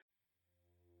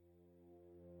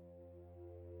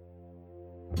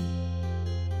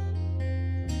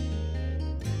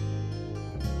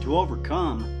To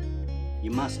overcome,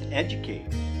 you must educate.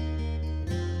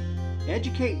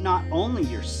 Educate not only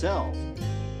yourself,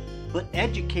 but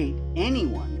educate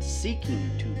anyone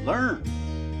seeking to learn.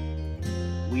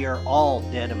 We are all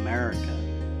dead America.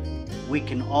 We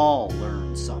can all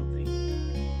learn something.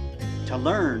 To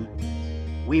learn,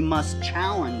 we must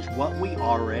challenge what we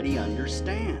already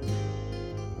understand.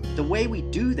 The way we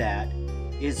do that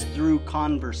is through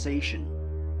conversation.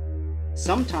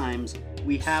 Sometimes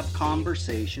we have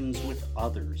conversations with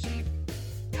others.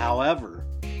 However,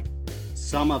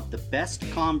 some of the best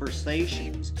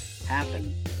conversations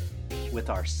happen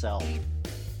with ourselves.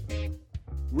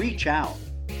 Reach out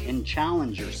and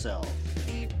challenge yourself.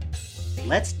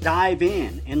 Let's dive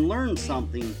in and learn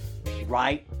something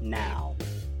right now.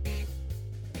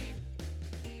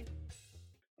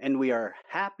 And we are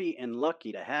happy and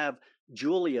lucky to have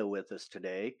Julia with us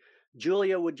today.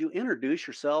 Julia, would you introduce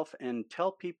yourself and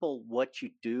tell people what you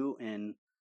do and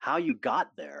how you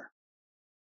got there?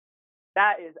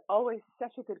 That is always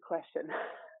such a good question.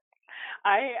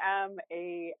 I am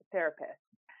a therapist.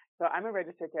 So I'm a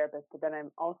registered therapist, but then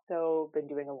I've also been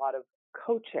doing a lot of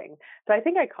coaching. So I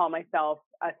think I call myself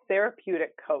a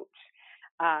therapeutic coach,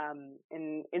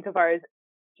 insofar as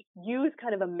use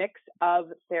kind of a mix of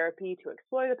therapy to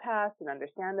explore the past and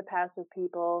understand the past of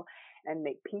people and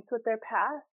make peace with their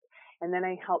past. And then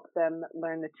I help them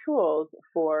learn the tools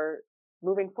for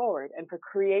moving forward and for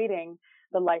creating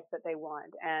the life that they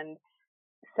want and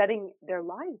setting their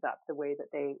lives up the way that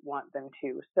they want them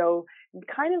to. So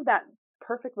kind of that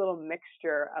perfect little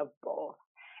mixture of both.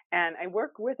 And I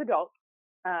work with adults.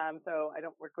 So I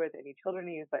don't work with any children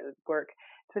or youth, but I work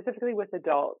specifically with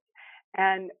adults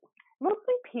and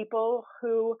mostly people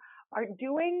who are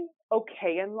doing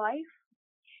okay in life,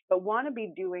 but want to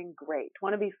be doing great,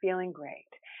 want to be feeling great.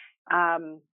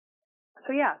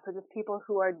 So just people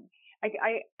who are,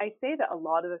 I say that a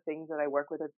lot of the things that I work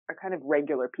with are kind of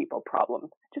regular people problems,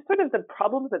 just sort of the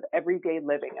problems of everyday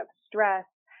living, of stress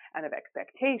and of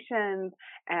expectations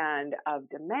and of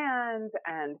demands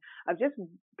and of just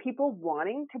people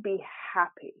wanting to be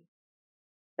happy.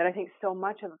 That I think so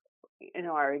much of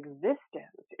our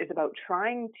existence is about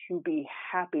trying to be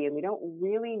happy, and we don't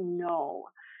really know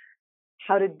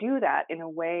how to do that in a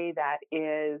way that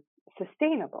is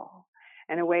sustainable,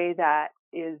 in a way that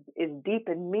is deep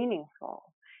and meaningful.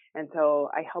 And so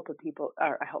I help people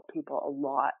a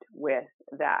lot with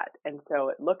that. And so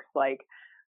it looks like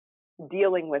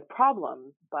dealing with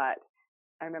problems, but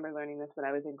I remember learning this when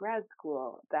I was in grad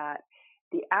school, that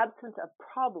the absence of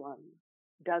problems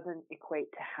doesn't equate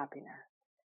to happiness.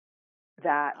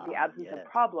 That the absence of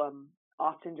problem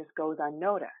often just goes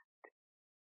unnoticed.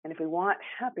 And if we want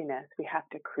happiness, we have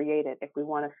to create it. If we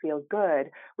want to feel good,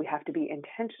 we have to be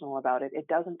intentional about it. It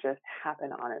doesn't just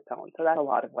happen on its own. So that's a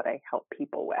lot of what I help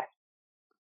people with.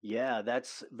 Yeah,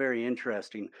 that's very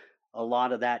interesting. A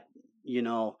lot of that,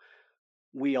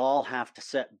 we all have to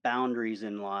set boundaries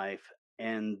in life,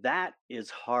 and that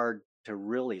is hard to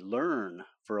really learn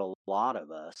for a lot of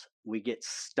us. We get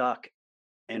stuck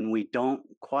and we don't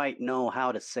quite know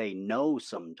how to say no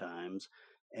sometimes,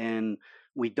 and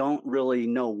we don't really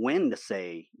know when to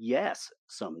say yes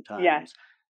sometimes. Yes.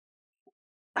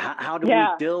 How do we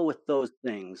deal with those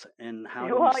things, and how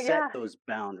do we set those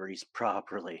boundaries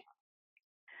properly?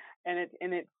 And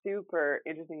it's super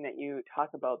interesting that you talk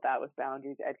about that with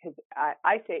boundaries, Ed, because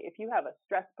I say if you have a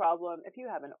stress problem, if you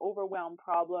have an overwhelm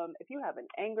problem, if you have an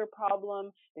anger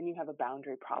problem, then you have a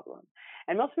boundary problem.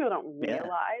 And most people don't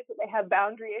realize that they have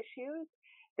boundary issues.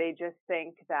 They just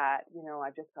think that,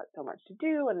 I've just got so much to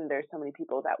do and there's so many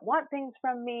people that want things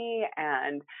from me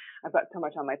and I've got so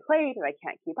much on my plate and I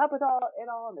can't keep up with it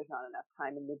all and there's not enough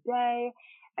time in the day.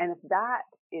 And if that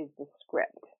is the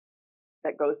script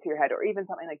that goes to your head, or even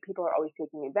something like people are always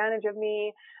taking advantage of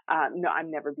me. No, I'm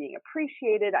never being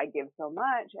appreciated. I give so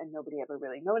much and nobody ever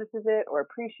really notices it or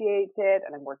appreciates it.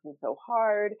 And I'm working so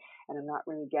hard and I'm not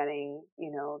really getting,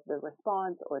 the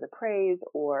response or the praise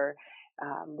or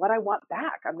what I want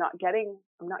back. I'm not getting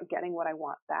what I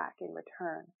want back in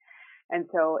return. And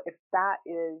so if that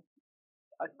is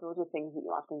those are things that you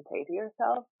often say to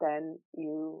yourself, then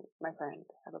you, my friend,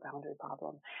 have a boundary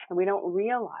problem. And we don't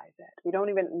realize it. We don't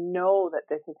even know that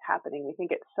this is happening. We think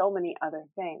it's so many other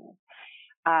things.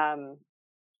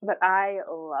 But I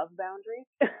love boundaries.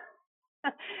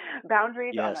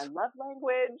 Boundaries are my love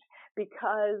language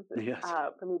because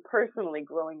for me personally,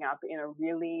 growing up in a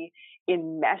really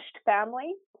enmeshed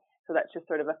family, so that's just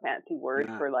sort of a fancy word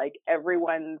for like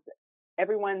everyone's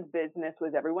business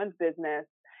was everyone's business.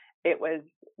 It was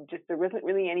just, there wasn't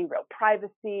really any real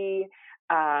privacy.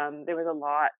 There was a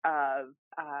lot of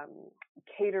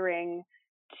catering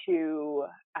to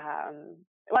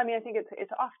Well, I mean, I think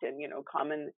it's often,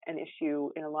 common an issue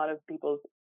in a lot of people's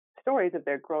stories of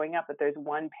their growing up that there's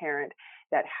one parent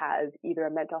that has either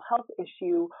a mental health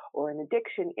issue or an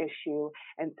addiction issue,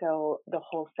 and so the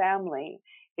whole family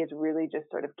is really just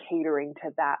sort of catering to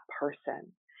that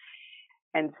person.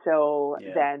 And so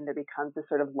Yeah. then there becomes a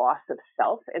sort of loss of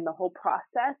self in the whole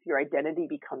process. Your identity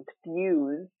becomes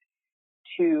fused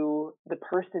to the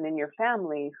person in your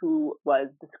family who was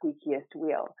the squeakiest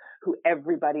wheel, who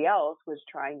everybody else was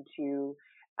trying to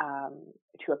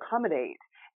accommodate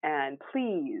and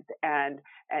please and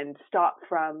stop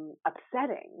from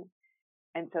upsetting.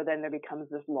 And so then there becomes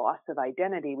this loss of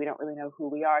identity. We don't really know who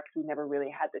we are because we never really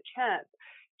had the chance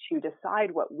to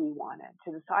decide what we wanted,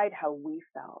 to decide how we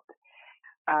felt.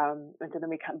 And so then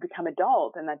we become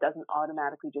adult, and that doesn't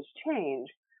automatically just change.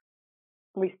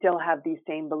 We still have these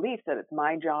same beliefs that it's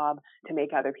my job to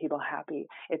make other people happy.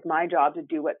 It's my job to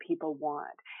do what people want.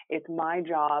 It's my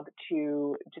job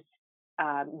to just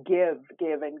give,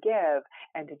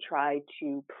 and to try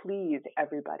to please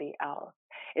everybody else.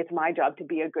 It's my job to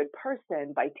be a good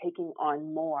person by taking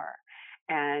on more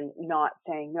and not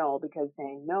saying no, because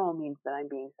saying no means that I'm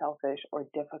being selfish or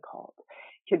difficult.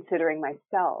 Considering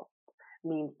myself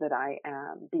means that I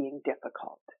am being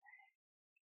difficult.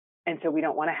 And so we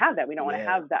don't want to have that. We don't want to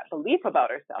Yeah. have that belief about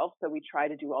ourselves. So we try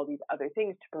to do all these other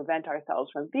things to prevent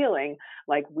ourselves from feeling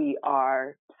like we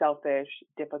are selfish,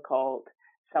 difficult,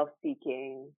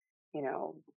 self-seeking,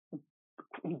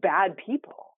 bad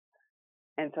people.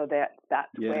 And so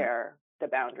that's Yeah. where the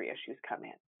boundary issues come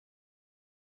in.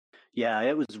 Yeah,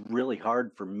 it was really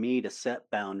hard for me to set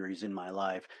boundaries in my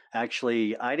life.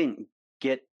 Actually, I didn't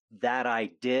get that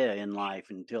idea in life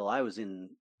until I was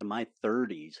in my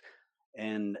 30s.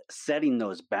 And setting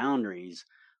those boundaries,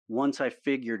 once I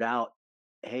figured out,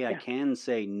 hey, I Yeah. can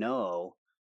say no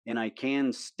and I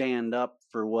can stand up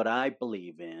for what I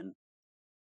believe in,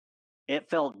 it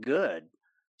felt good.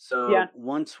 Yeah. So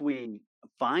once we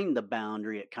find the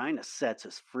boundary, it kind of sets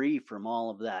us free from all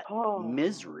of that Oh.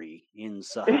 misery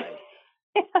inside.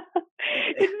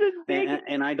 It's this big.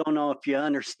 And I don't know if you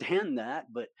understand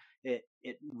that, but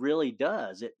it really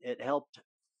does. It helped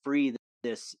free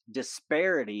this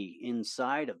disparity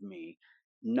inside of me,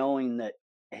 knowing that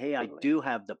hey, I Totally. do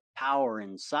have the power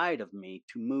inside of me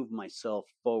to move myself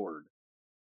forward.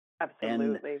 And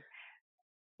Absolutely.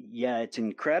 yeah, it's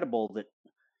incredible that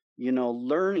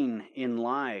learning in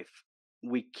life,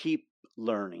 we keep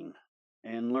learning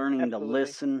and learning to Absolutely.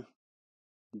 listen.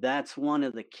 That's one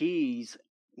of the keys.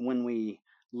 When we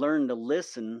learn to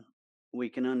listen, we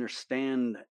can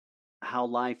understand how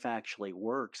life actually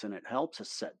works, and it helps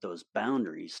us set those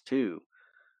boundaries too.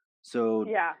 So,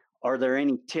 Yeah. are there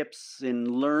any tips in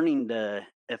learning the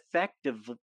effective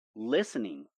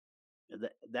listening?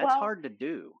 That's Well, hard to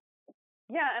do.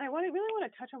 yeah, and I really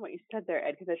want to touch on what you said there,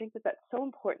 Ed, because I think that that's so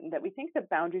important that we think that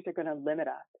boundaries are going to limit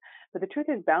us. But the truth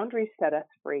is, boundaries set us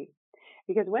free.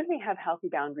 Because when we have healthy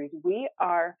boundaries, we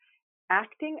are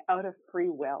acting out of free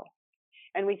will.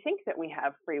 And we think that we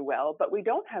have free will, but we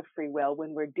don't have free will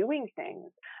when we're doing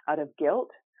things out of guilt,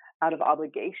 out of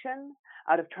obligation,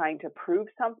 out of trying to prove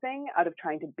something, out of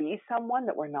trying to be someone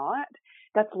that we're not.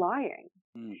 That's lying.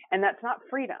 Mm, And that's not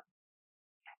freedom.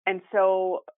 And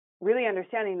so, really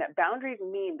understanding that boundaries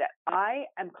mean that I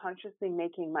am consciously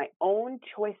making my own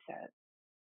choices.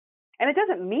 And it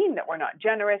doesn't mean that we're not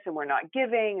generous and we're not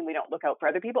giving and we don't look out for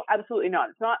other people. Absolutely not.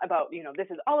 It's not about, this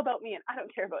is all about me and I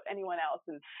don't care about anyone else.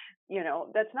 And,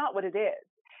 that's not what it is.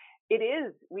 It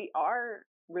is, we are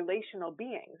relational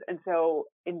beings. And so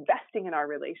investing in our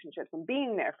relationships and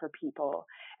being there for people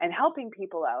and helping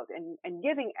people out and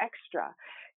giving extra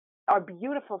are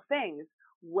beautiful things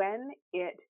when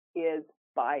it is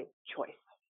by choice.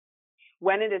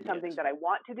 When it is something yes. that I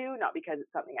want to do, not because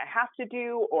it's something I have to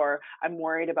do, or I'm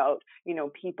worried about,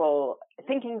 people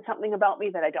thinking something about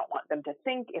me that I don't want them to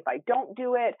think if I don't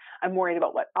do it. I'm worried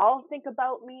about what I'll think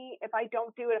about me if I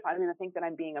don't do it, if I'm going to think that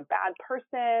I'm being a bad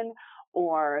person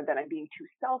or that I'm being too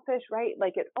selfish, right?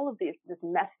 Like it's all of this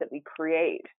mess that we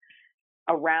create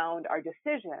around our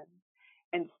decisions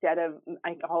instead of,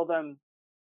 I call them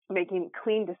making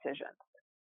clean decisions,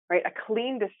 right? A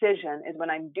clean decision is when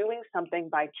I'm doing something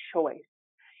by choice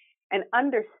and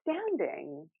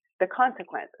understanding the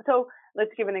consequence. So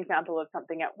let's give an example of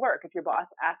something at work. If your boss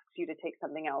asks you to take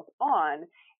something else on,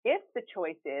 if the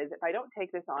choice is, if I don't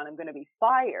take this on, I'm going to be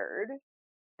fired,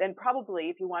 then probably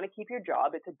if you want to keep your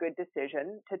job, it's a good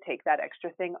decision to take that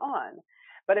extra thing on.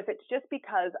 But if it's just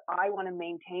because I want to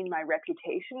maintain my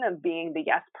reputation of being the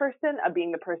yes person, of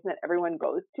being the person that everyone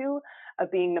goes to,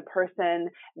 of being the person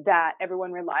that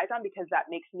everyone relies on because that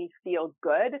makes me feel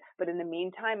good, but in the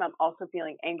meantime, I'm also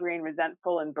feeling angry and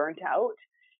resentful and burnt out,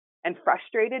 and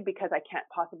frustrated because I can't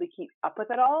possibly keep up with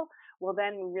it all, well,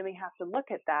 then we really have to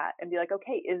look at that and be like,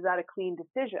 okay, is that a clean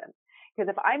decision? Because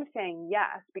if I'm saying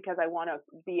yes because I want to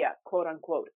be a quote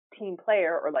unquote team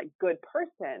player or like good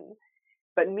person,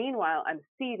 but meanwhile I'm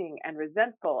seething and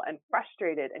resentful and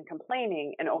frustrated and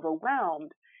complaining and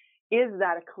overwhelmed, is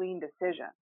that a clean decision?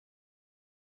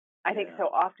 I think so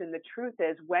often the truth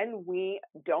is when we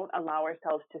don't allow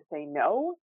ourselves to say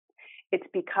no, it's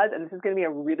because, and this is going to be a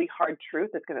really hard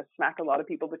truth, it's going to smack a lot of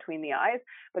people between the eyes,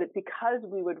 but it's because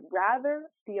we would rather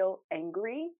feel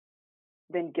angry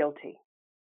than guilty.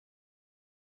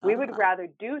 We would rather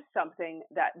do something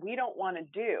that we don't want to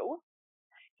do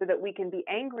so that we can be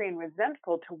angry and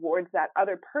resentful towards that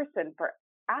other person for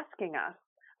asking us,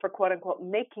 for quote unquote,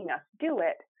 making us do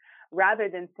it, rather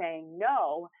than saying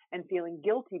no and feeling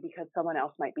guilty because someone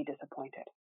else might be disappointed.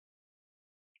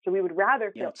 So we would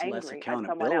rather feel it's less angry at someone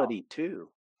else. accountability too.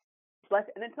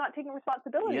 And it's not taking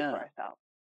responsibility for ourselves.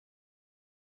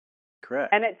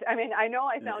 Correct. And it's, I mean, I know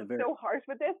I sound so harsh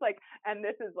with this, like, and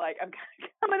this is like, I'm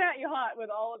coming at you hot with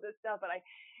all of this stuff, and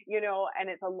and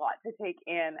it's a lot to take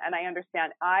in. And I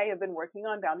understand I have been working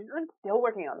on boundaries and I'm still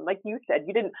working on them. Like you said,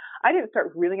 I didn't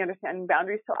start really understanding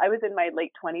boundaries till I was in my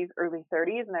late 20s, early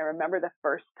 30s. And I remember the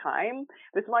first time,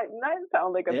 this might not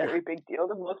sound like a very big deal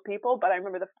to most people, but I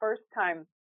remember the first time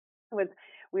was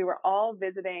we were all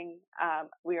visiting,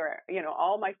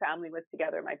 all my family was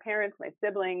together, my parents, my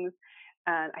siblings.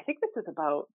 And I think it was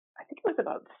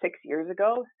about 6 years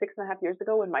ago, 6.5 years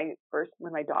ago when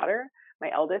my daughter, my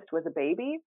eldest, was a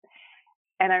baby.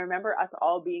 And I remember us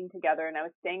all being together, and I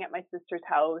was staying at my sister's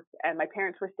house, and my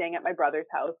parents were staying at my brother's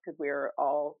house because we were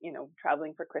all,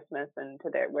 traveling for Christmas and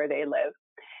to where they live.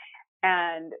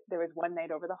 And there was one night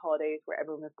over the holidays where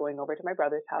everyone was going over to my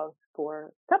brother's house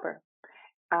for supper.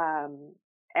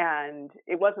 And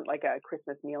it wasn't like a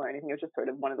Christmas meal or anything. It was just sort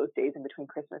of one of those days in between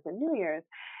Christmas and New Year's.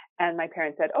 And my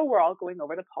parents said, "Oh, we're all going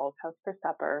over to Paul's house for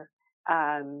supper.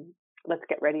 Let's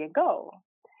get ready and go."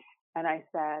 And I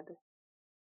said,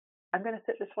 "I'm going to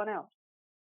sit this one out."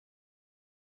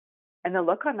 And the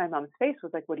look on my mom's face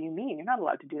was like, "What do you mean? You're not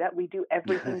allowed to do that. We do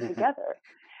everything together."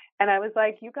 And I was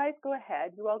like, "You guys go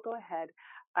ahead. You all go ahead.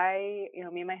 Me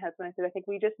and my husband, I said, I think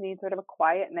we just need sort of a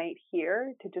quiet night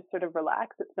here to just sort of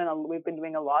relax. We've been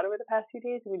doing a lot over the past few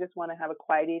days, and we just want to have a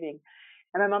quiet eating."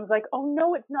 And my mom's like, "Oh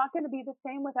no, it's not going to be the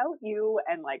same without you."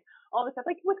 And like all this stuff,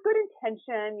 like with good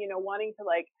intention,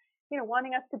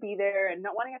 wanting us to be there and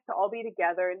not wanting us to all be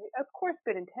together. And of course,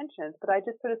 good intentions, but I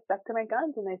just sort of stuck to my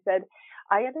guns and I said,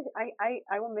 I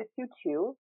will miss you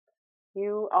too.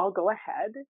 You all go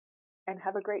ahead and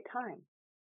have a great time.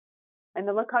 And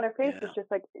the look on her face was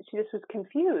just like, she just was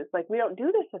confused. Like, we don't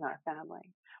do this in our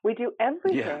family. We do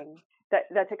everything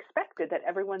that's expected, that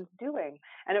everyone's doing.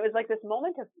 And it was like this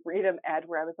moment of freedom, Ed,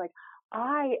 where I was like,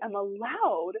 I am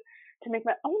allowed to make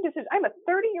my own decisions. I'm a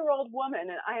 30-year-old woman,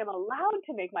 and I am allowed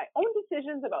to make my own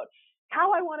decisions about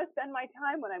how I want to spend my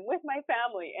time when I'm with my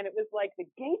family. And it was like the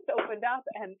gates opened up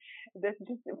and this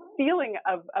just feeling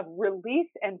of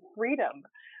release and freedom.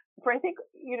 For I think,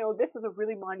 this is a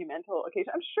really monumental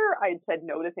occasion. I'm sure I'd said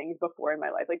no to things before in my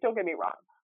life. Like, don't get me wrong.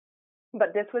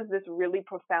 But this was this really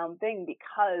profound thing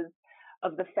because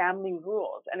of the family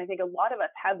rules. And I think a lot of us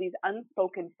have these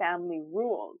unspoken family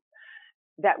rules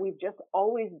that we've just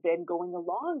always been going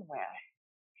along with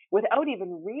without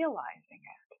even realizing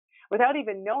it, without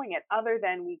even knowing it, other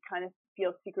than we kind of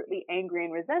feel secretly angry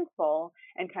and resentful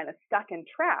and kind of stuck and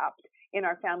trapped in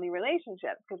our family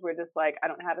relationships because we're just like, I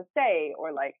don't have a say,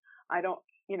 or like, I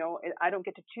don't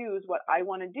get to choose what I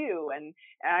want to do. And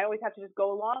I always have to just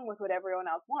go along with what everyone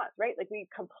else wants, right? Like we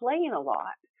complain a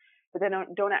lot, but then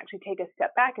don't actually take a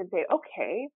step back and say,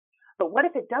 okay, but what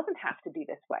if it doesn't have to be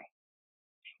this way?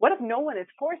 What if no one is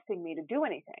forcing me to do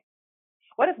anything?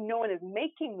 What if no one is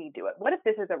making me do it? What if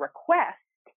this is a request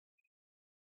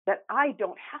that I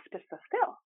don't have to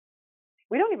fulfill?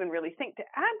 We don't even really think to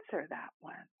answer that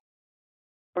one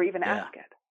or even ask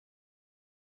it.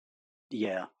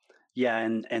 Yeah. Yeah.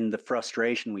 And the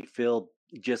frustration we feel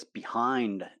just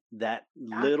behind that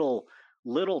little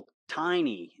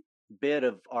tiny bit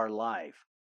of our life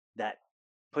that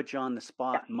puts you on the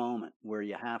spot moment where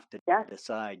you have to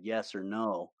decide yes or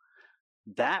no,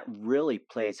 that really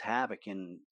plays havoc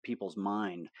in people's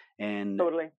mind. And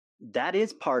totally. That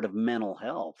is part of mental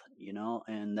health,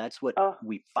 and that's what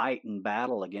we fight and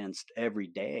battle against every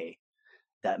day,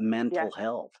 that mental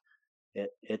health.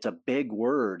 It's a big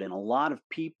word, and a lot of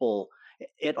people,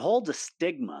 it holds a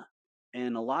stigma,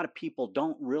 and a lot of people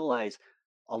don't realize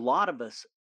a lot of us,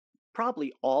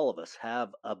 probably all of us,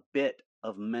 have a bit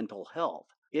of mental health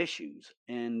issues,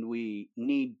 and we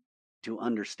need to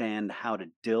understand how to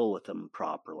deal with them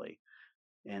properly.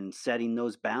 And setting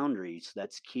those boundaries,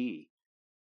 that's key.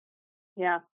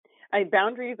 Yeah. I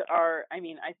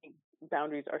mean, I think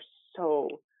boundaries are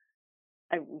so,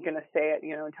 I'm going to say it,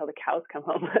 until the cows come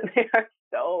home. They are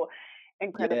so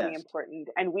incredibly Yes. important.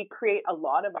 And we create a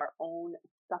lot of our own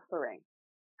suffering.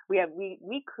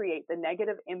 We create the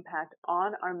negative impact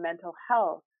on our mental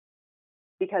health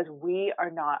because we are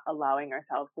not allowing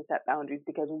ourselves to set boundaries,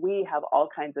 because we have all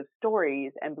kinds of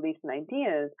stories and beliefs and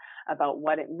ideas about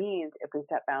what it means if we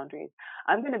set boundaries.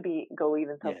 I'm going to go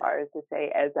even so Yes. far as to say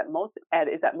is that most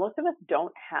of us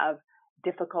don't have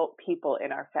difficult people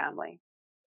in our family.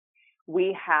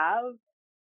 We have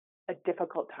a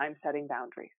difficult time setting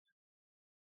boundaries,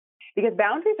 because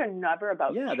boundaries are never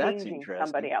about Yeah, that's changing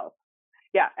somebody interesting. else.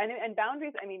 Yeah, and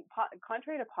boundaries, I mean,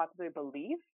 contrary to popular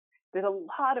belief, there's a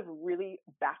lot of really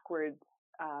backwards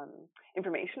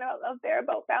information out there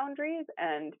about boundaries,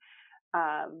 and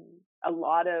a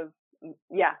lot of,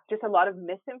 just a lot of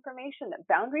misinformation that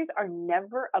boundaries are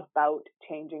never about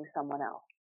changing someone else.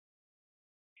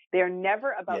 They're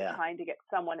never about Yeah. trying to get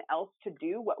someone else to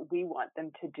do what we want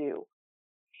them to do.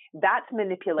 That's Yeah.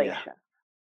 manipulation.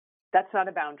 That's not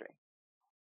a boundary.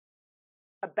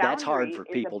 A That's hard boundary for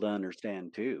is people to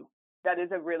understand too. that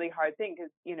is a really hard thing,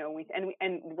 because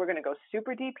and we're going to go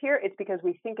super deep here. It's because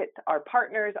we think it's our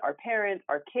partners, our parents,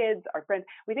 our kids, our friends.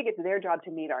 We think it's their job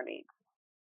to meet our needs,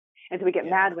 and so we get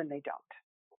Yeah. mad when they don't.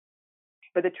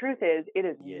 But the truth is, it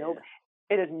Yeah.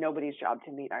 is nobody's job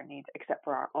to meet our needs except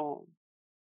for our own.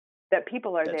 That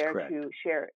people are That's there correct. to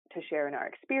share in our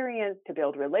experience, to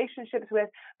build relationships with,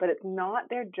 but it's not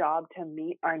their job to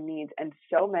meet our needs. And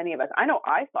so many of us, I know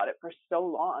I thought it for so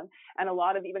long, and a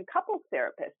lot of even couples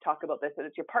therapists talk about this, that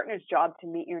it's your partner's job to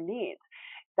meet your needs.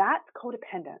 That's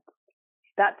codependence.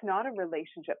 That's not a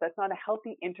relationship. That's not a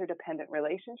healthy interdependent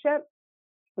relationship.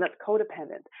 That's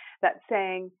codependent. That's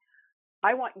saying,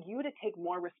 I want you to take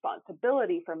more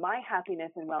responsibility for my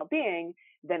happiness and well-being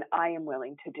than I am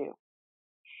willing to do.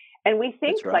 And we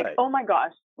think That's like, right. oh my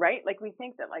gosh, right? Like we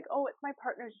think that like, oh, it's my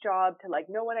partner's job to like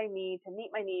know what I need, to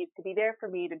meet my needs, to be there for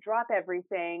me, to drop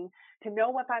everything, to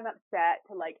know if I'm upset,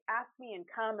 to like ask me and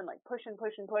come and like push and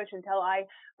push and push until I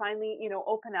finally,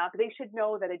 open up. They should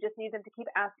know that I just need them to keep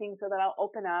asking so that I'll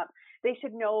open up. They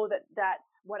should know that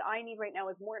what I need right now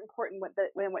is more important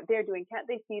than what they're doing. Can't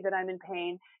they see that I'm in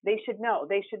pain? They should know.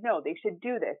 They should know. They should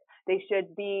do this. They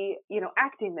should be,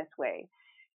 acting this way.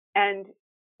 And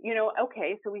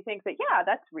okay, so we think that, yeah,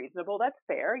 that's reasonable, that's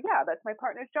fair, yeah, that's my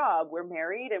partner's job. We're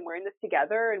married and we're in this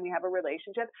together and we have a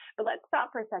relationship. But let's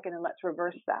stop for a second and let's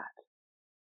reverse that.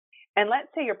 And let's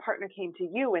say your partner came to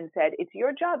you and said, it's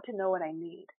your job to know what I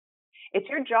need. It's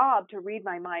your job to read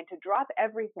my mind, to drop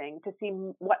everything, to see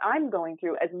what I'm going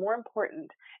through as more important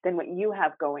than what you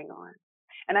have going on.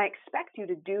 And I expect you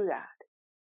to do that.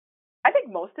 I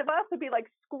think most of us would be like,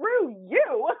 screw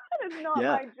you. It's not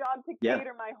Yeah. my job to Yeah.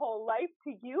 cater my whole life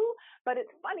to you. But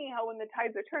it's funny how when the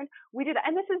tides are turned, we did.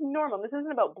 And this is normal. This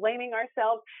isn't about blaming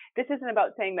ourselves. This isn't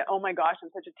about saying that, oh my gosh,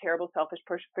 I'm such a terrible, selfish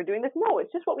person for doing this. No,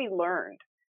 it's just what we learned.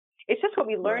 It's just what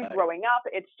we learned Right. growing up.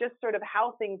 It's just sort of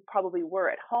how things probably were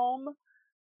at home,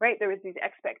 right? There was these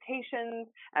expectations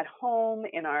at home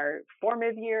in our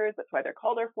formative years. That's why they're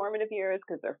called our formative years,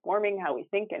 because they're forming how we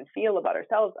think and feel about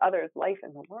ourselves, others, life,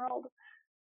 and the world.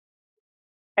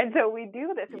 And so we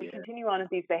do this and we Yeah. continue on with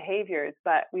these behaviors,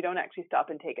 but we don't actually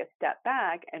stop and take a step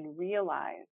back and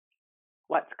realize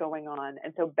what's going on.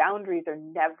 And so boundaries are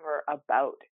never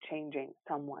about changing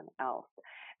someone else.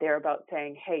 They're about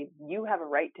saying, hey, you have a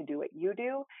right to do what you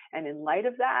do. And in light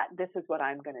of that, this is what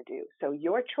I'm going to do. So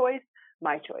your choice,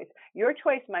 my choice. Your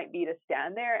choice might be to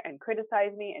stand there and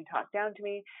criticize me and talk down to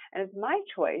me. And it's my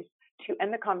choice to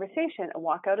end the conversation and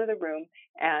walk out of the room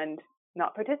and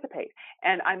not participate.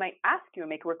 And I might ask you and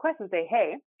make a request and say,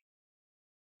 hey, if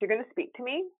you're going to speak to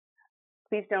me,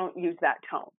 please don't use that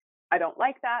tone. I don't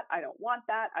like that. I don't want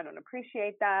that. I don't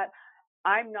appreciate that.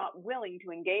 I'm not willing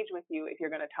to engage with you if you're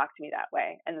going to talk to me that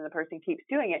way. And then the person keeps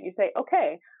doing it. And you say,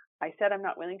 okay, I said I'm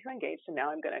not willing to engage. So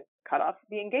now I'm going to cut off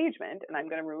the engagement and I'm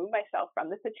going to remove myself from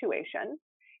the situation.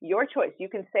 Your choice. You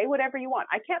can say whatever you want.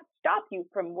 I can't stop you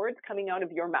from words coming out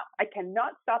of your mouth. I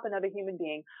cannot stop another human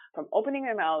being from opening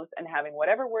their mouths and having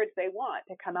whatever words they want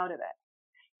to come out of it.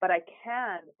 But I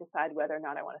can decide whether or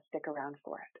not I want to stick around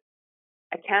for it.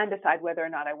 I can decide whether or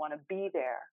not I want to be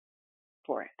there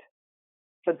for it.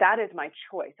 So that is my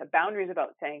choice. A boundary is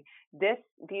about saying,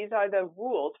 these are the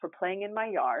rules for playing in my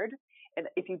yard. And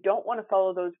if you don't want to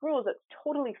follow those rules, that's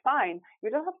totally fine.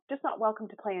 You're just not welcome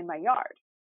to play in my yard.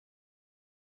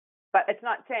 But it's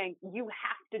not saying you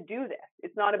have to do this.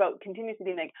 It's not about continuously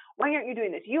being like, why aren't you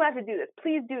doing this? You have to do this.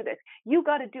 Please do this. You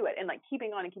got to do it. And like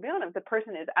keeping on and keeping on if the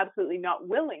person is absolutely not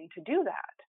willing to do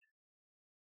that.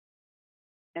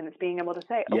 And it's being able to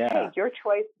say, okay, Yeah. your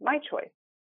choice, my choice.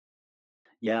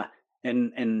 Yeah.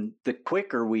 And the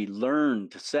quicker we learn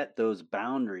to set those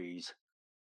boundaries,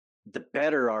 the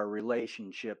better our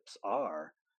relationships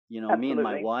are. Me and my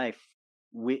Absolutely. wife,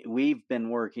 we've been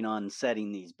working on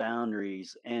setting these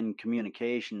boundaries and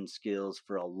communication skills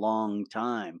for a long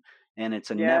time, and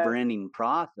it's a Yes. never-ending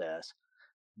process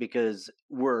because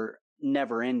we're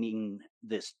never ending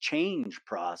this change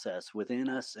process within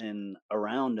us and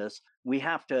around us. We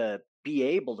have to be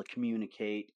able to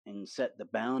communicate and set the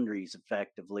boundaries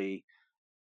effectively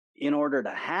in order to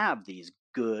have these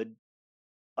good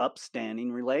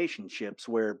upstanding relationships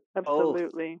where both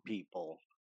Absolutely. people,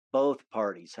 both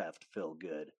parties have to feel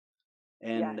good.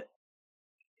 Yes. And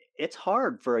it's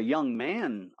hard for a young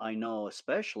man, I know,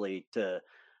 especially to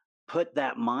put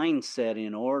that mindset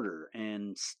in order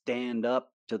and stand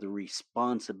up to the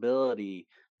responsibility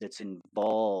that's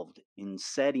involved in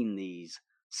setting these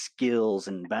skills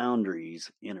and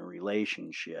boundaries in a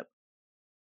relationship.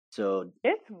 So,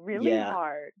 It's really yeah.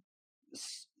 hard.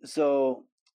 So,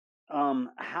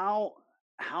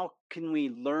 how can we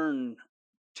learn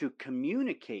to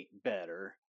communicate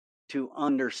better to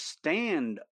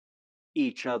understand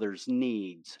each other's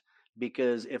needs?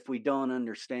 Because if we don't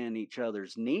understand each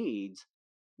other's needs,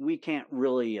 we can't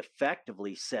really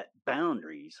effectively set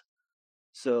boundaries.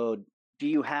 So, do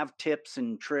you have tips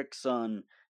and tricks on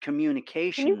Can you give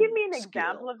communication me an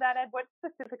example skill? of that, Ed? What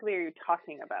specifically are you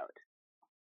talking about?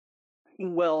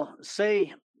 Well,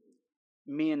 say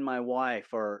me and my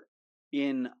wife are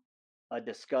in a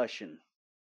discussion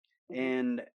Mm-hmm.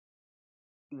 and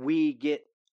we get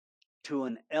to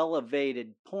an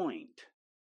elevated point,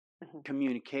 Mm-hmm.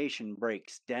 communication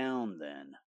breaks down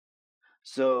then.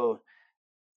 So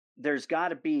there's got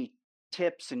to be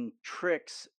tips and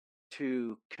tricks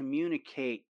to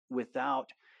communicate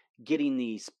without getting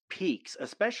these peaks,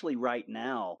 especially right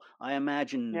now. I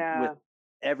imagine with Yeah.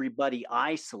 everybody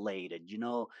isolated, you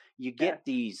Yes. get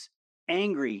these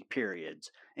angry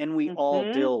periods and we all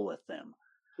Mm-hmm. deal with them.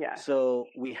 Yes. So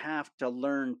we have to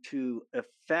learn to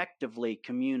effectively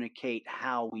communicate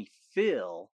how we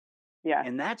feel, Yes.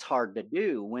 and that's hard to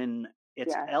do when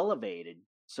it's Yes. elevated.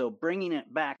 So bringing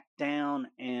it back down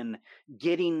and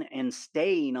getting and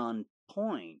staying on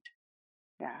point,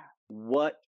 Yeah.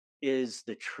 what is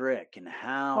the trick and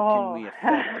how can Oh, we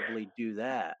effectively do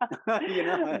that?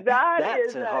 that That's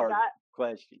is a hard that.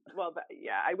 question. Well,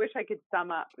 yeah, I wish I could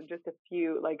sum up just a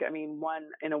few, like, I mean, one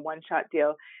in a one-shot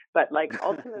deal, but like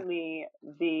ultimately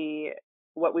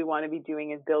what we want to be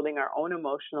doing is building our own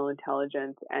emotional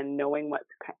intelligence and knowing what's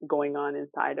going on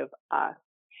inside of us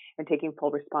and taking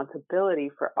full responsibility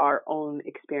for our own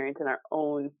experience and our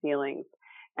own feelings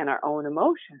and our own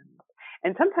emotions.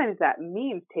 And sometimes that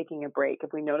means taking a break.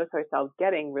 If we notice ourselves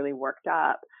getting really worked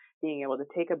up, being able to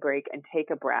take a break and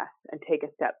take a breath and take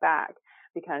a step back.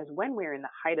 Because when we're in the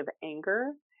height of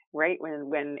anger, right,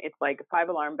 when it's like 5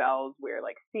 alarm bells, we're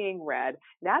like seeing red,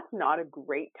 that's not a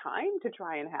great time to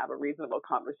try and have a reasonable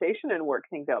conversation and work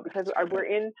things out because That's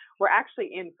right. we're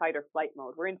actually in fight or flight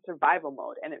mode. We're in survival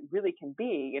mode, and it really can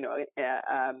be,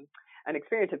 an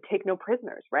experience of take no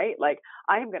prisoners, right? Like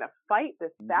I am going to fight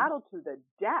this Hmm. battle to the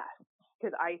death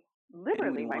because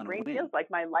And we my want to brain feels win. like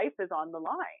my life is on the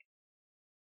line,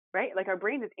 right? Like our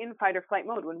brain is in fight or flight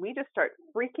mode. When we just start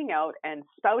freaking out and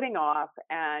spouting off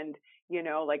and,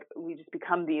 like we just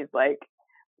become these like,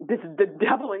 this is the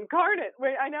devil incarnate.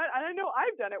 Where I know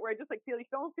I've done it where I just like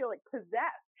don't feel like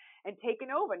possessed and taken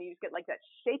over. And you just get like that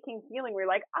shaking feeling where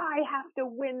you're like, I have to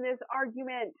win this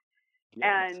argument.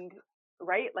 Yes. And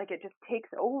right, like it just takes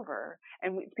over,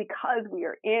 and it's because we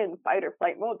are in fight or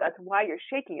flight mode. That's why you're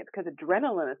shaking. It's because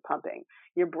adrenaline is pumping.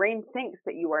 Your brain thinks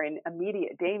that you are in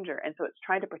immediate danger, and so it's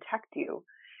trying to protect you.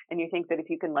 And you think that if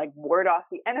you can like ward off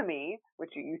the enemy,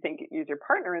 which you think is your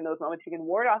partner in those moments, you can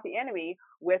ward off the enemy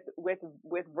with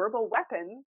verbal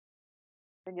weapons,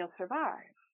 then you'll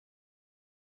survive.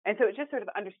 And so it's just sort of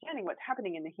understanding what's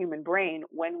happening in the human brain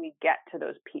when we get to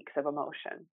those peaks of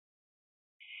emotion.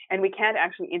 And we can't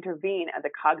actually intervene at the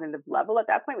cognitive level at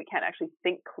that point. We can't actually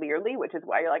think clearly, which is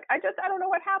why you're like, I don't know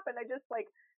what happened. I just like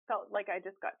felt like I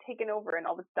just got taken over and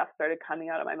all this stuff started coming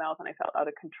out of my mouth and I felt out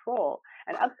of control.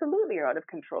 And absolutely you're out of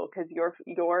control because your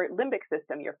limbic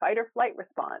system, your fight or flight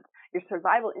response, your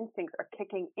survival instincts are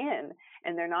kicking in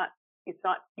and it's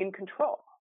not in control.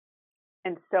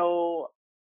 And so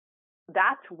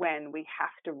that's when we have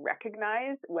to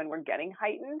recognize when we're getting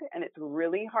heightened, and it's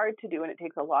really hard to do and it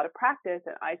takes a lot of practice,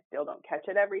 and I still don't catch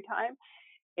it every time,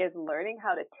 is learning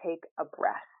how to take a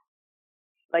breath.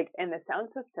 Like, and it sounds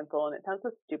so simple and it sounds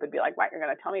so stupid, be like, what, you're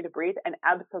going to tell me to breathe? And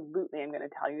absolutely, I'm going to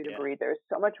tell you to breathe. There's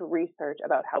so much research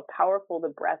about how powerful the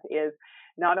breath is,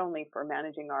 not only for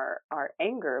managing our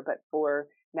anger, but for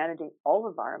managing all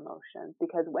of our emotions.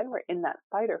 Because when we're in that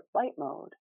fight or flight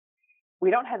mode,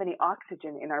 we don't have any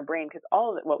oxygen in our brain, because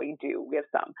all of it, well, we do, we have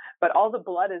some, but all the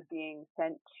blood is being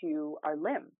sent to our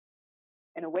limbs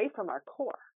and away from our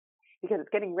core, because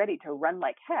it's getting ready to run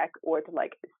like heck or to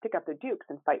like stick up the dukes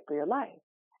and fight for your life.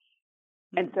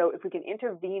 And so if we can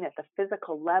intervene at the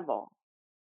physical level,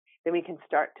 then we can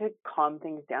start to calm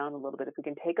things down a little bit. If we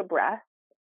can take a breath,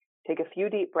 take a few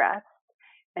deep breaths,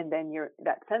 and then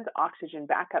that sends oxygen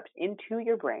back up into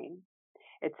your brain.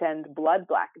 It sends blood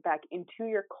back into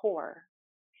your core.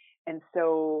 And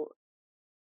so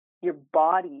your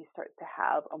body starts to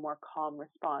have a more calm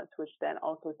response, which then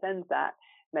also sends that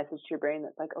message to your brain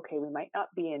that's like, okay, we might not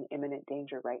be in imminent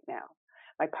danger right now.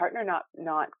 My partner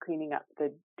not cleaning up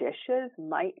the dishes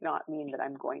might not mean that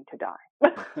I'm going to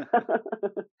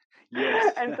die.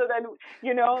 Yes. And so then,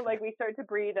 like we start to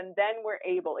breathe, and then we're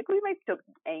able, like we might still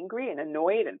be angry and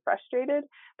annoyed and frustrated,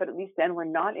 but at least then we're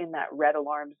not in that red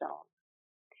alarm zone.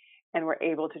 And we're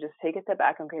able to just take a step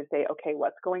back and say, okay,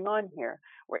 what's going on here?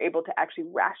 We're able to actually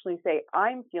rationally say,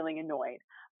 I'm feeling annoyed.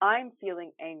 I'm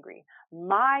feeling angry.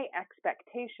 My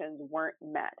expectations weren't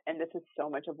met. And this is so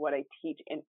much of what I teach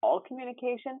in all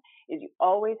communication, is you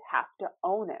always have to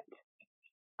own it.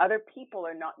 Other people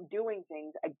are not doing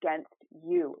things against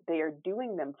you. They are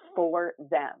doing them for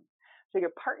them. So your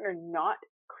partner not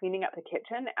cleaning up the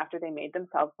kitchen after they made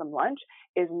themselves some lunch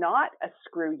is not a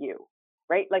screw you,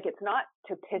 right? Like, it's not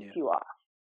to piss you off.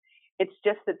 It's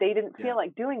just that they didn't feel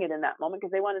like doing it in that moment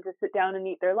because they wanted to sit down and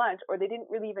eat their lunch, or they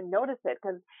didn't really even notice it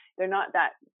because they're not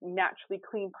that naturally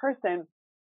clean person,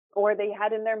 or they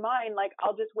had in their mind, like,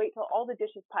 I'll just wait till all the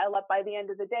dishes pile up by the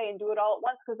end of the day and do it all at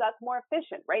once because that's more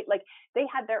efficient, right? Like, they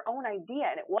had their own idea,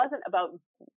 and it wasn't about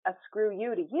a screw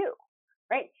you to you,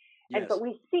 right? And but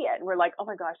we see it and we're like, oh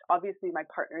my gosh, obviously my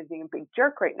partner is being a big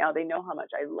jerk right now. They know how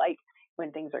much I like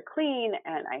when things are clean,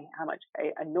 and how much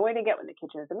annoyed I get when the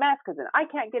kitchen is a mess, because then I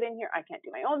can't get in here. I can't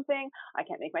do my own thing. I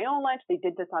can't make my own lunch. They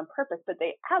did this on purpose, but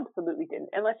they absolutely didn't.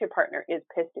 Unless your partner is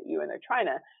pissed at you and they're trying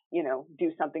to,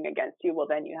 do something against you, well,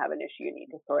 then you have an issue you need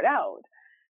to sort out.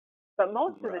 But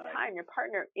most of the time, your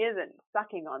partner isn't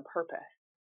sucking on purpose,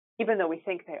 even though we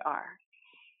think they are.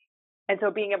 And so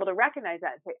being able to recognize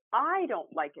that and say, I don't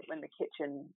like it when the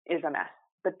kitchen is a mess,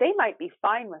 but they might be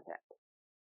fine with it.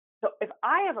 So if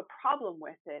I have a problem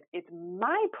with it, it's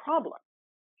my problem.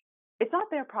 It's not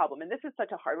their problem. And this is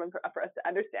such a hard one for us to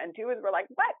understand too, is we're like,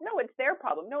 what? No, it's their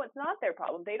problem. No, it's not their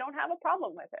problem. They don't have a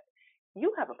problem with it.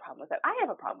 You have a problem with it. I have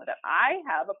a problem with it. I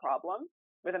have a problem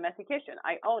with a messy kitchen.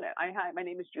 I own it. My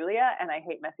name is Julia, and I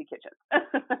hate messy kitchens.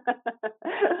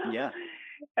 Yeah.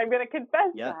 I'm going to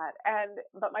confess that.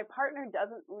 But my partner it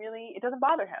doesn't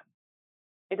bother him.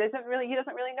 He doesn't really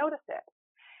notice it.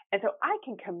 And so I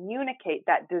can communicate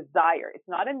that desire. It's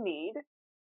not a need,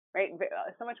 right?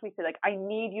 So much we say, like, I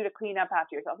need you to clean up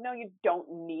after yourself. No, you don't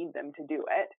need them to do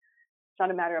it. It's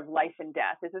not a matter of life and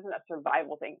death. This isn't a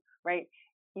survival thing, right?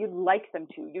 You'd like them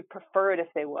to. You'd prefer it if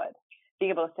they would.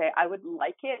 Being able to say, I would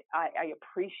like it. I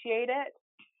appreciate it.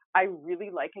 I really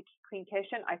like a clean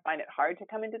kitchen. I find it hard to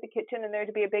come into the kitchen and there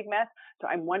to be a big mess. So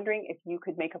I'm wondering if you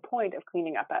could make a point of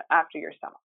cleaning up after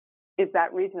yourself. Is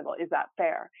that reasonable? Is that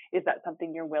fair? Is that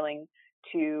something you're willing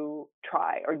to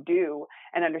try or do?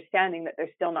 And understanding that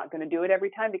they're still not going to do it every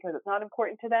time because it's not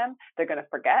important to them. They're going to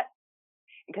forget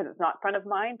because it's not front of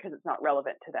mind, because it's not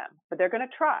relevant to them. But they're going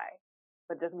to try.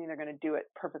 But it doesn't mean they're going to do it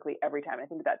perfectly every time. I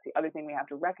think that's the other thing we have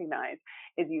to recognize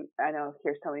is I know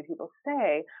hear so many people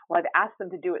say, well, I've asked them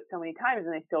to do it so many times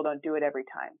and they still don't do it every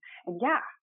time. And yeah,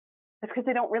 that's because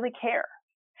they don't really care.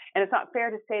 And it's not fair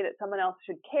to say that someone else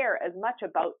should care as much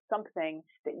about something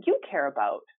that you care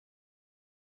about,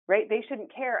 right? They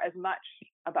shouldn't care as much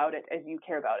about it as you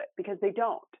care about it, because they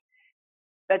don't.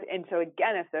 And so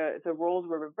again, if the roles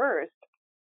were reversed,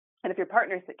 and if your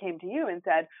partner came to you and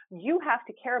said, you have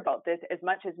to care about this as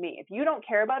much as me. If you don't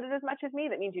care about it as much as me,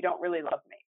 that means you don't really love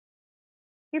me.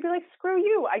 You'd be like, screw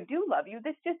you. I do love you.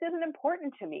 This just isn't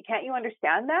important to me. Can't you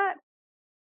understand that?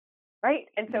 Right?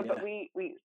 And so, but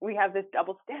we have this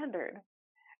double standard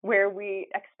where we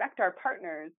expect our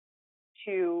partners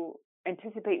to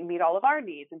anticipate and meet all of our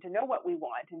needs and to know what we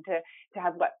want and to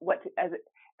have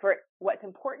for what's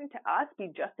important to us be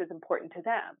just as important to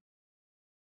them.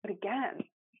 But again,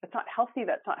 that's not healthy.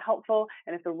 That's not helpful.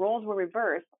 And if the roles were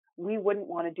reversed, we wouldn't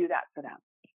want to do that for them.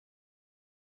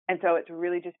 And so it's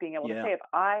really just being able to Yeah. say, if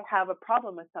I have a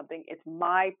problem with something, it's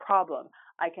my problem.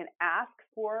 I can ask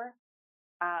for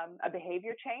a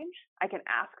behavior change. I can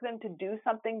ask them to do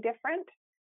something different,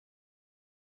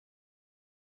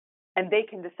 and they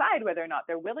can decide whether or not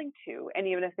they're willing to. And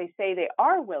even if they say they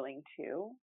are willing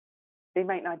to, they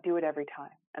might not do it every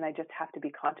time. And I just have to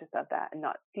be conscious of that and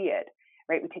not see it,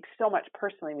 right? We take so much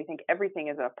personally. We think everything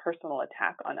is a personal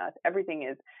attack on us. Everything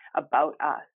is about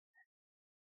us.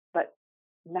 But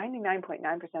 99.9%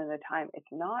 of the time,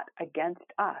 it's not against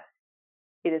us.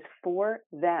 It is for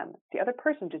them. The other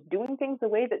person just doing things the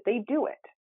way that they do it,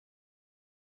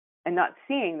 and not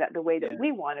seeing that the way that Yeah.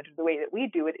 we want it, or the way that we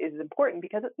do it is important,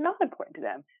 because it's not important to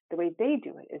them. The way they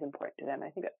do it is important to them.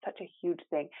 I think that's such a huge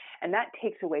thing. And that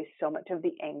takes away so much of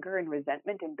the anger and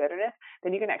resentment and bitterness.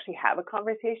 Then you can actually have a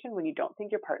conversation when you don't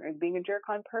think your partner is being a jerk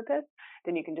on purpose.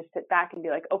 Then you can just sit back and be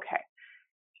like, okay,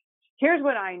 here's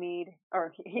what I need,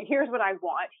 or here's what I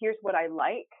want, here's what I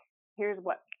like, here's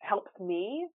what helps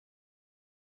me.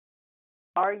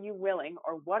 Are you willing,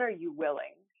 or what are you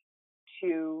willing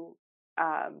to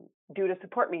do to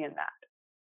support me in that?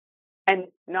 And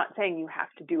not saying you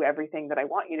have to do everything that I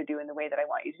want you to do in the way that I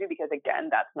want you to do, because again,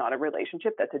 that's not a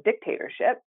relationship, that's a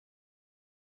dictatorship.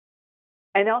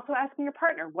 And also asking your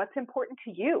partner, what's important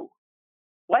to you?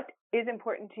 What is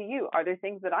important to you? Are there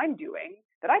things that I'm doing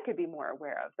that I could be more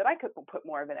aware of, that I could put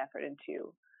more of an effort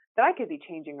into, that I could be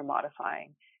changing or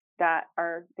modifying, that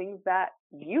are things that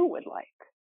you would like?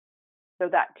 So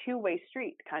that two-way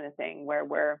street kind of thing, where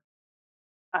we're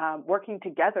working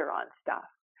together on stuff,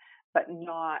 but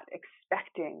not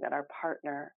expecting that our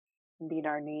partner meet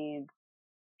our needs,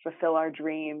 fulfill our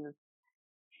dreams,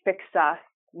 fix us,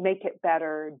 make it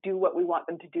better, do what we want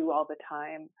them to do all the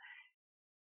time.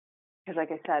 Because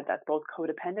like I said, that's both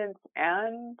codependence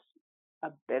and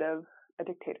a bit of a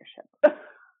dictatorship.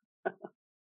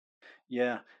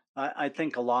 Yeah. I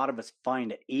think a lot of us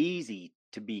find it easy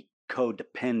to be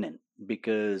codependent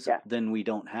because Yeah, then we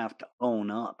don't have to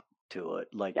own up to it,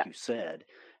 like yeah, you said.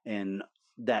 And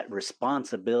that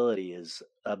responsibility is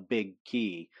a big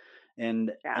key.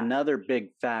 And yeah. another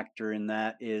big factor in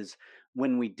that is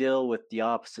when we deal with the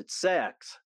opposite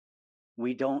sex,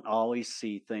 we don't always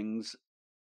see things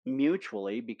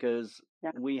mutually because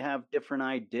Yeah. we have different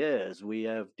ideas, we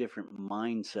have different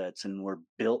mindsets, and we're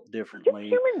built Just differently.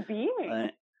 human beings, Uh,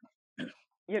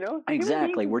 human beings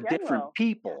exactly, in we're different general.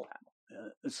 people.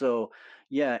 So,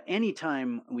 yeah,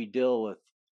 anytime we deal with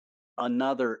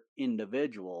another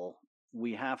individual,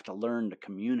 we have to learn to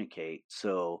communicate.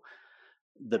 So,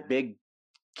 the Yeah. big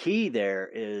key there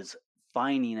is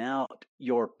finding out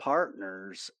your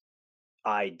partner's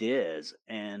ideas.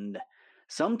 And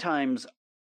sometimes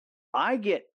I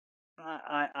get,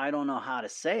 I don't know how to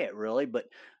say it really, but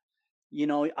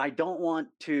I don't want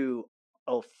to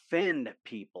offend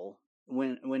people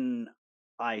when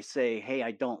I say, "Hey,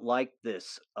 I don't like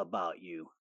this about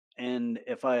you." And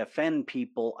if I offend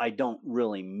people, I don't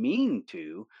really mean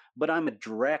to, but I'm a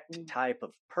direct Mm. type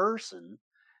of person,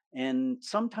 and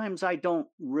sometimes I don't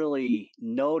really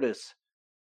notice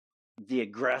the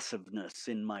aggressiveness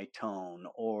in my tone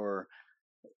or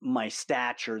my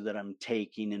stature that I'm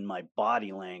taking in my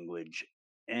body language.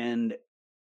 And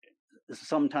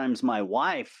sometimes my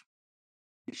wife,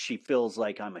 she feels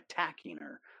like I'm attacking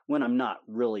her when I'm not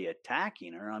really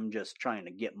attacking her. I'm just trying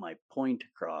to get my point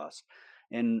across.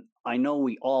 And I know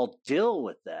we all deal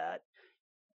with that.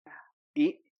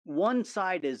 One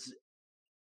side is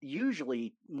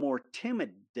usually more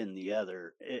timid than the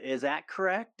other. Is that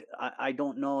correct? I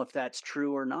don't know if that's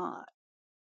true or not.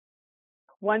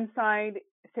 One side,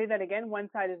 say that again. One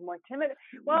side is more timid.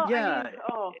 Well, I mean, Yeah,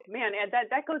 oh man, and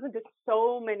that goes into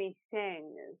so many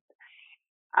things.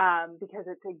 Because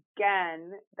it's,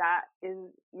 again, that is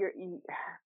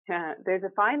there's a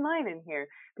fine line in here,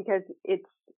 because it's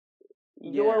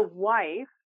your yeah, wife,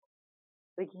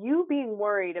 like you being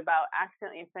worried about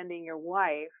accidentally offending your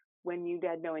wife when you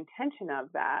had no intention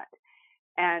of that,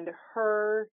 and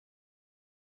her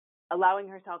allowing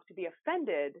herself to be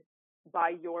offended by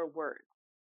your words.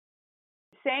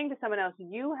 Saying to someone else,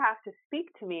 you have to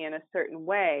speak to me in a certain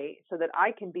way so that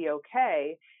I can be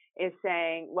okay, is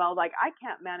saying, well, like, I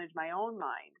can't manage my own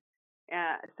mind.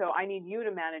 So I need you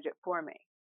to manage it for me.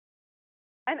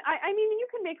 And I mean, you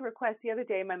can make a request. The other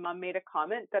day, my mom made a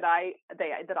comment that I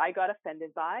got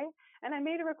offended by, and I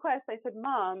made a request. I said,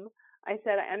 Mom, I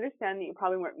said, I understand that you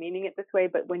probably weren't meaning it this way,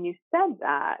 but when you said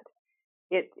that,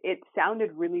 it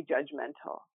sounded really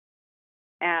judgmental.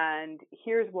 And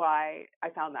here's why I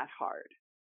found that hard.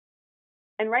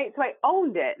 And right, so I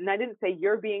owned it, and I didn't say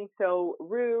you're being so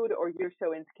rude or you're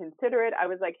so inconsiderate. I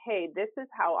was like, hey, this is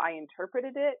how I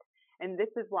interpreted it, And this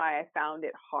is why I found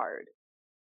it hard.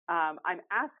 I'm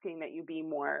asking that you be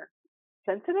more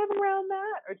sensitive around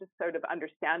that, or just sort of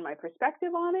understand my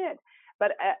perspective on it.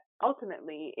 But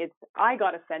ultimately, I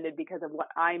got offended because of what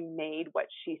I made what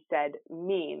she said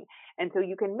mean. And so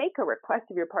you can make a request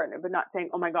of your partner, but not saying,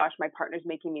 oh my gosh, my partner's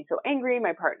making me so angry.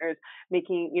 My partner's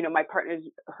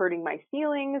hurting my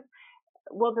feelings.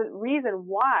 Well, the reason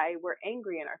why we're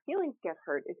angry and our feelings get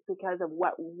hurt is because of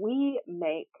what we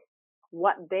make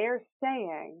what they're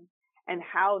saying and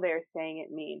how they're saying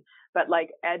it mean. But like,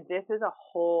 Ed, this is a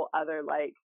whole other,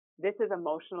 this is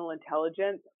emotional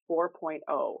intelligence 4.0.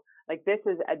 Like, this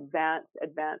is advanced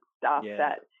stuff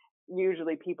that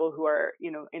usually people who are,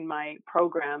 in my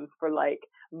programs for like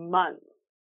months,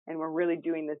 and we're really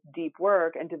doing this deep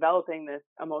work and developing this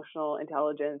emotional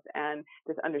intelligence and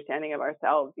this understanding of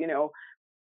ourselves,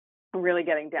 really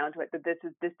getting down to it, that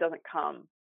this doesn't come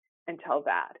until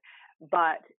that.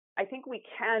 But I think we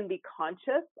can be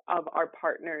conscious of our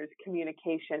partner's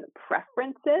communication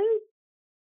preferences,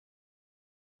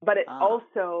 but it's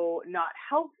also not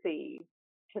healthy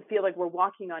to feel like we're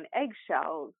walking on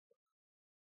eggshells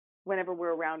whenever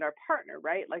we're around our partner,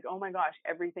 right? Like, oh my gosh,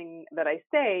 everything that I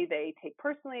say, they take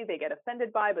personally, they get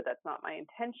offended by, but that's not my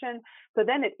intention. So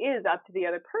then it is up to the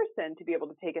other person to be able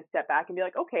to take a step back and be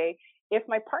like, okay, if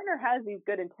my partner has these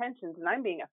good intentions and I'm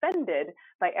being offended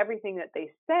by everything that they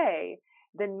say,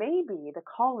 then maybe the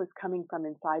call is coming from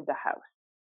inside the house.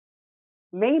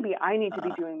 Maybe I need to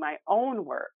be doing my own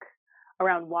work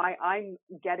around why I'm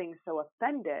getting so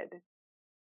offended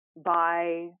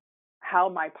by how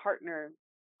my partner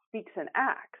speaks and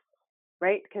acts,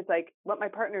 right? Because like, what my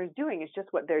partner is doing is just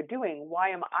what they're doing. Why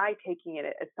am I taking it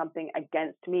as something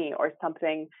against me or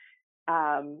something?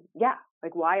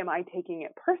 Like, why am I taking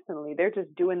it personally? They're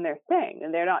just doing their thing,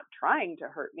 and they're not trying to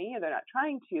hurt me, or they're not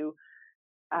trying to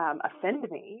offend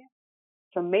me.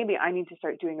 So maybe I need to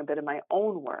start doing a bit of my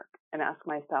own work and ask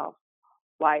myself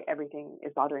why everything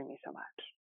is bothering me so much.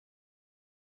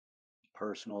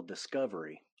 Personal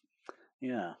discovery.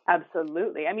 Yeah.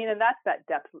 Absolutely. I mean, and that's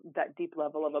that deep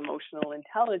level of emotional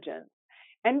intelligence.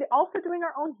 And also doing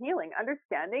our own healing,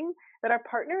 understanding that our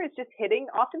partner is just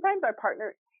oftentimes our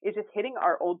partner is just hitting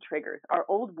our old triggers, our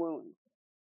old wounds,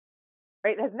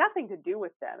 right? It has nothing to do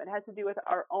with them. It has to do with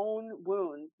our own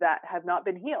wounds that have not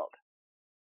been healed.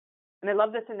 And I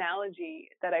love this analogy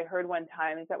that I heard one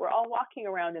time, is that we're all walking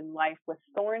around in life with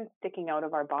thorns sticking out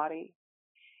of our body.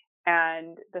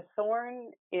 And the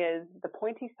thorn is, the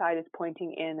pointy side is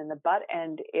pointing in, and the butt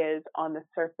end is on the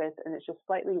surface, and it's just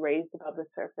slightly raised above the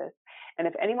surface. And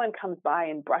if anyone comes by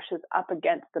and brushes up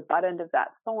against the butt end of that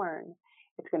thorn,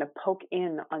 it's going to poke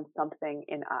in on something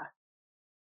in us.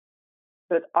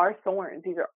 So it's our thorns.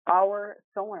 These are our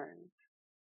thorns.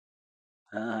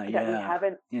 Yeah. That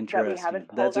we haven't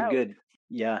pulled out. Good.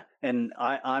 Yeah. And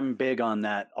I'm big on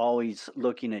that. Always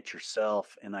looking at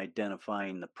yourself and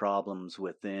identifying the problems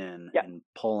within and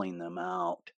pulling them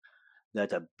out.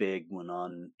 That's a big one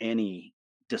on any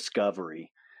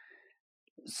discovery.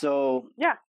 So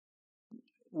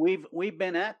we've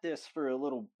been at this for a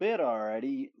little bit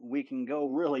already. We can go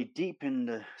really deep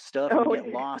into stuff and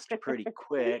get lost pretty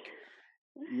quick,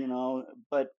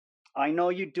 but I know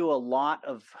you do a lot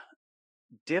of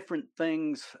different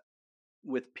things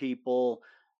with people,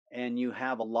 and you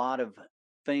have a lot of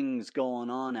things going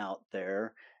on out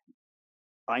there.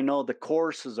 I know the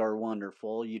courses are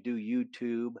wonderful. You do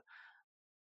YouTube.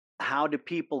 How do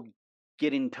people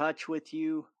get in touch with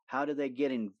you? How do they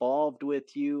get involved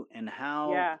with you? And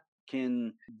how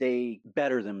can they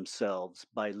better themselves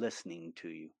by listening to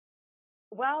you?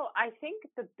 Well, I think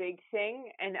the big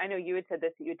thing, and I know you had said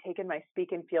this, that you had taken my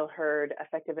Speak and Feel Heard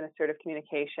Effective and Assertive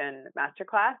Communication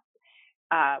Masterclass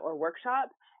or workshop,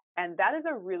 and that is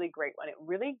a really great one. It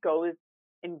really goes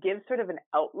and gives sort of an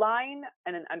outline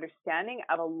and an understanding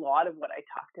of a lot of what I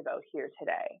talked about here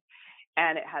today.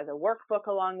 And it has a workbook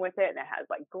along with it, and it has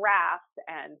like graphs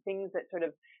and things that sort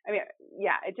of,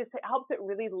 it just helps it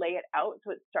really lay it out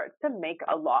so it starts to make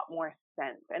a lot more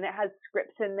sense. And it has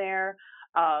scripts in there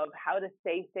of how to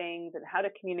say things and how to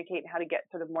communicate and how to get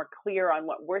sort of more clear on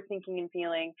what we're thinking and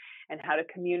feeling and how to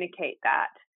communicate that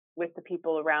with the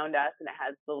people around us. And it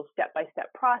has little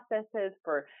step-by-step processes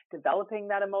for developing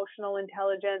that emotional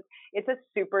intelligence. It's a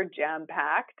super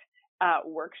jam-packed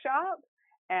workshop,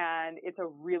 and it's a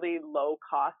really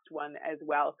low-cost one as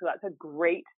well. So that's a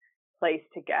great place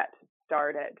to get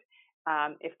started.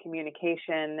 If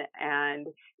communication and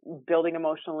building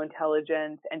emotional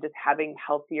intelligence and just having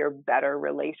healthier, better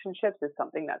relationships is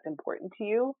something that's important to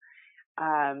you,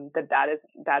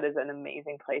 that is an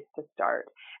amazing place to start.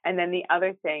 And then the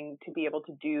other thing, to be able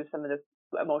to do some of this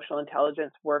emotional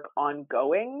intelligence work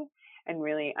ongoing, and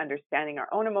really understanding our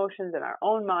own emotions and our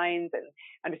own minds and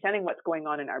understanding what's going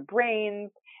on in our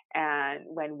brains. And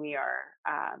when we are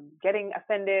getting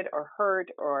offended or hurt,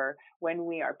 or when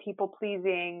we are people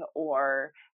pleasing,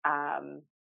 or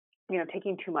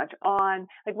taking too much on,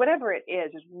 like whatever it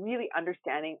is really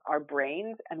understanding our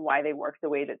brains and why they work the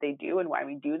way that they do and why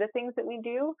we do the things that we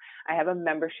do. I have a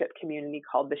membership community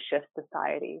called the Shift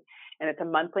Society, and it's a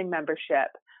monthly membership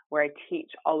where I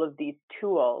teach all of these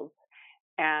tools.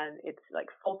 And it's like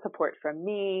full support from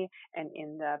me and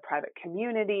in the private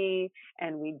community.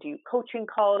 And we do coaching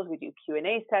calls, we do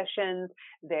Q&A sessions.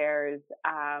 There's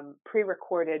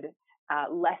pre-recorded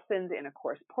lessons in a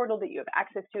course portal that you have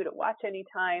access to watch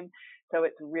anytime. So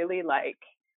it's really like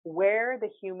where the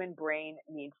human brain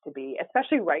needs to be,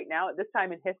 especially right now at this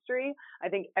time in history. I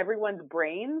think everyone's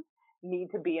brains need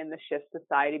to be in the Shift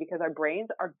Society because our brains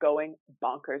are going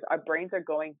bonkers. Our brains are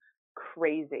going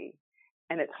crazy,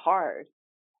 and it's hard.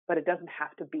 But it doesn't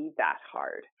have to be that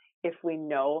hard if we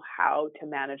know how to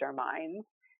manage our minds,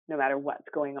 no matter what's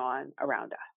going on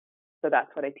around us. So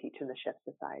that's what I teach in the Shift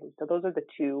Society. So those are the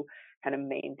two kind of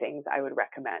main things I would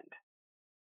recommend.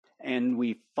 And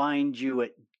we find you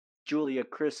at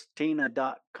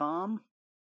juliakristina.com.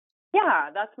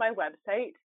 Yeah, that's my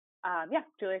website.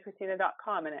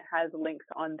 juliakristina.com, and it has links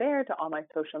on there to all my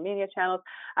social media channels.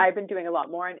 I've been doing a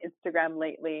lot more on Instagram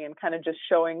lately and kind of just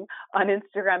showing on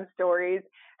Instagram stories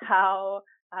how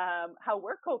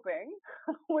we're coping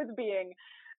with being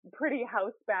pretty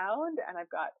housebound. And I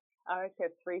actually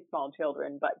have 3 small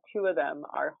children, but 2 of them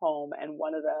are home, and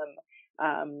one of them,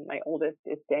 my oldest,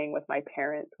 is staying with my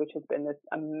parents, which has been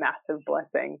a massive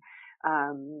blessing,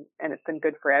 and it's been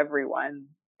good for everyone.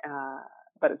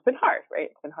 But it's been hard, right?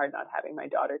 It's been hard not having my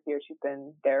daughter here. She's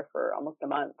been there for almost a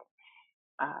month.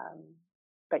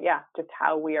 But yeah, just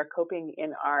how we are coping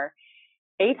in our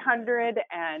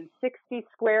 860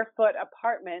 square foot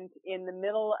apartment in the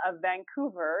middle of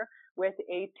Vancouver with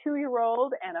a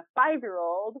 2-year-old and a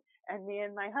 5-year-old, and me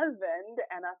and my husband,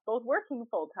 and us both working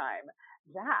full time.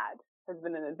 That has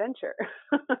been an adventure.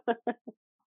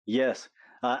 Yes.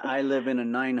 I live in a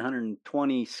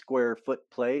 920 square foot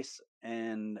place,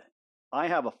 and I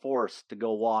have a forest to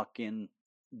go walk in,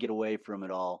 get away from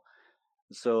it all.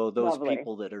 So those Lovely.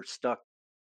 people that are stuck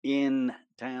in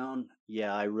town,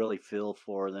 yeah, I really feel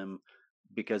for them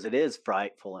because it is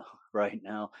frightful right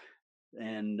now.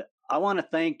 And I want to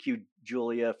thank you,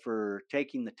 Julia, for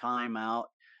taking the time out.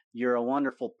 You're a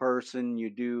wonderful person. You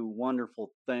do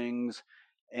wonderful things.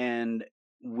 And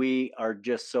we are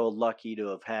just so lucky to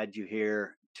have had you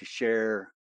here to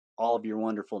share all of your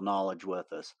wonderful knowledge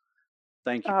with us.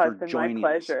 Thank you for joining us. It's been my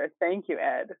pleasure. Thank you,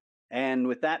 Ed. And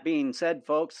with that being said,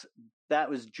 folks, that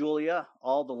was Julia.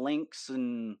 All the links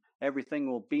and everything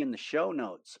will be in the show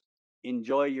notes.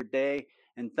 Enjoy your day,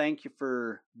 and thank you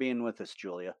for being with us,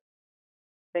 Julia.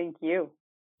 Thank you.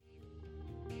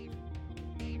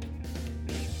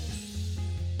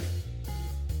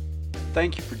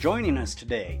 Thank you for joining us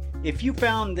today. If you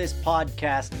found this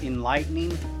podcast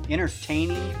enlightening,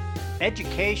 entertaining,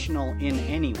 educational in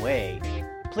any way,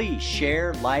 please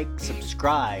share, like,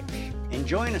 subscribe, and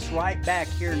join us right back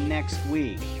here next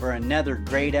week for another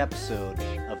great episode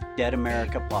of Dead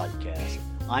America Podcast.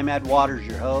 I'm Ed Waters,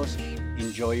 your host.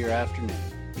 Enjoy your afternoon,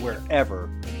 wherever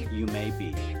you may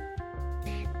be.